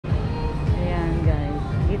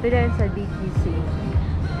Dito yan sa BGC.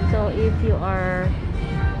 So if you are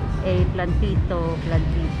a plantita,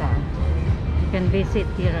 you can visit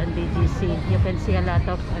here on BGC. You can see a lot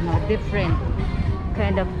of different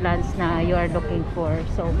kind of plants na you are looking for.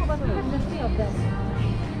 So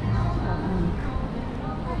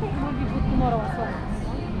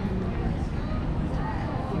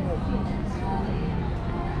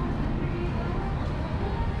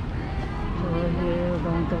here we're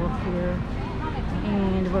going to walk here,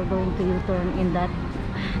 and we're going to U-turn in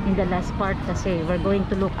the last part kasi we're going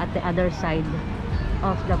to look at the other side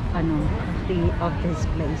of the of this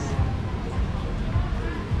place.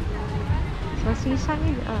 So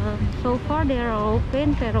seaside, so far they are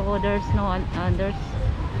open, pero there's no others.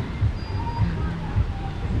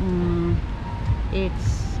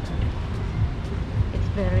 It's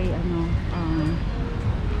very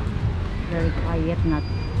very quiet,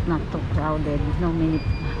 not too crowded, no many,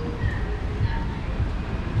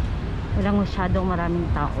 walang masyadong maraming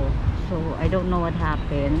tao. So I don't know what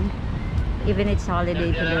happened, even it's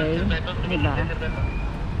holiday today, diba?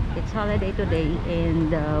 It's holiday today,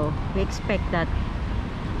 and we expect that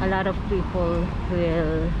a lot of people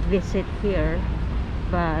will visit here,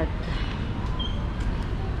 but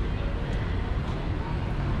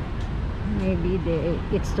maybe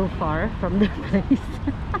it's too far from the place.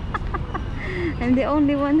 I'm the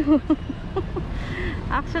only one who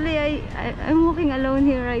actually I'm walking alone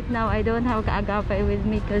here right now. I don't have Kaagape with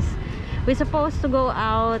me because we're supposed to go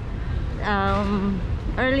out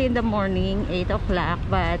early in the morning, 8 o'clock,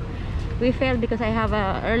 but we failed because I have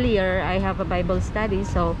a Bible study.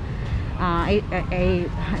 So I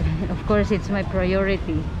of course it's my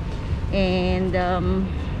priority, and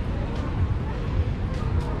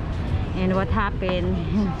what happened,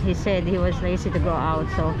 he said he was lazy to go out,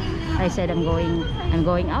 so I said I'm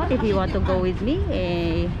going out. If you want to go with me,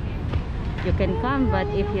 you can come, but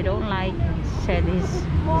if you don't like, he said he's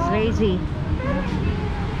lazy,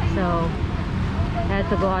 so I had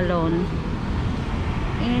to go alone.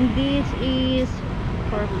 And this is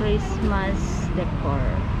for Christmas decor.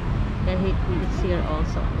 It's here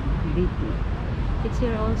also. It's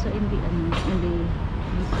here also in the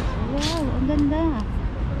wow, ang ganda.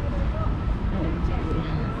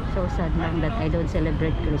 So sad lang that I don't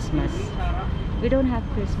celebrate Christmas. We don't have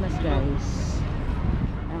Christmas, guys.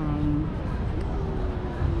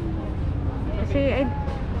 Kasi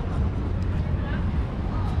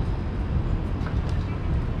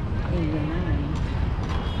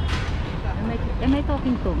am I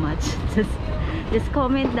talking too much? Just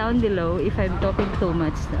comment down below if I'm talking too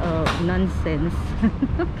much nonsense.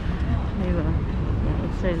 Diba? Yeah,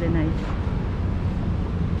 it's really nice.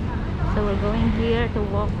 So we're going here to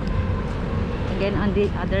walk again on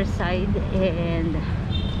the other side, and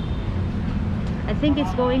I think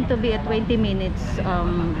it's going to be a 20 minutes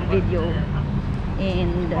video,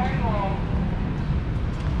 and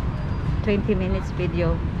 20 minutes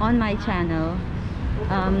video on my channel.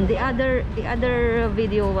 The other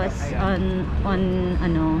video was on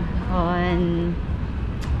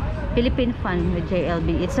Philippine Fun with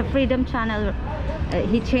JLB. It's a Freedom channel.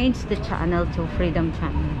 He changed the channel to Freedom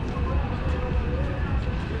channel.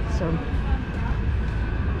 So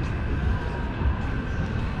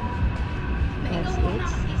that's it.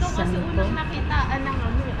 Sample.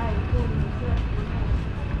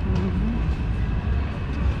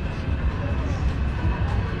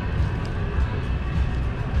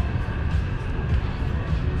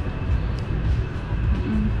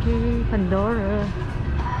 Okay, Pandora.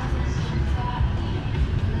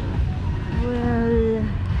 Well,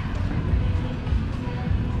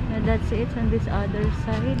 that's it on this other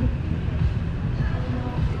side.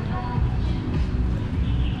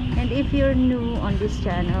 And if you're new on this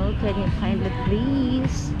channel, can you kindly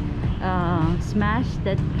please smash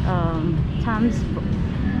that thumbs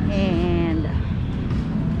and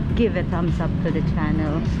give a thumbs up to the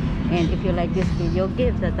channel. And if you like this video,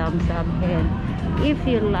 give the thumbs up. And if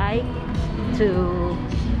you like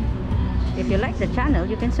the channel,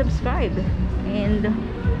 you can subscribe. And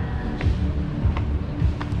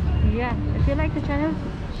yeah, if you like the channel,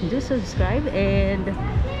 do subscribe and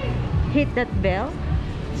hit that bell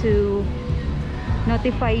to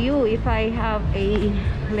notify you if I have a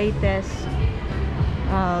latest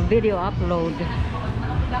video upload.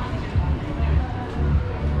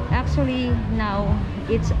 Actually, now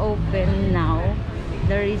it's open now.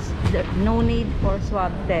 There is no need for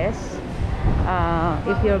swab test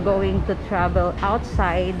if you're going to travel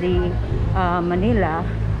outside the Manila.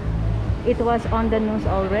 It was on the news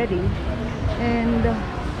already, and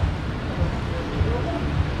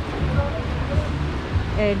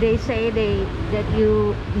they say that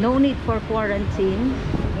you no need for quarantine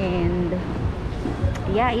And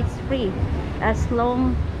yeah, it's free as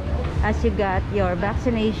long as you got your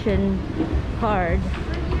vaccination card.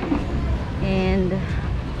 And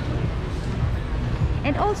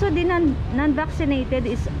also the non-vaccinated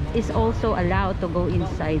is also allowed to go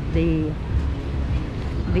inside the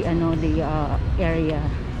area.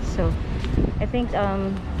 So I think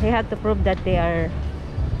they have to prove that they are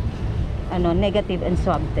negative and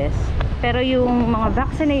swab test. Pero yung mga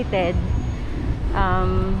vaccinated,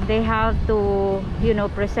 they have to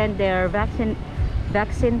present their vaccine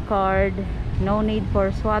card, no need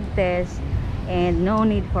for swab test and no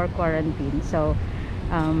need for quarantine. So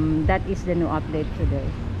that is the new update today.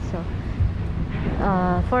 So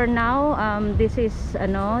for now, this is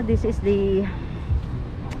the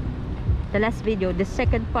last video, the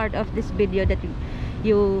second part of this video that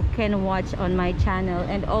you can watch on my channel.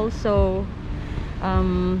 And also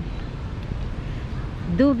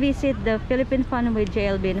do visit the Philippine Fun with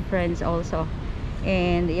JLB and Friends also.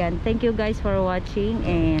 And yeah, thank you guys for watching,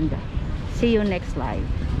 and see you next live,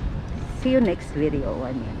 see you next video.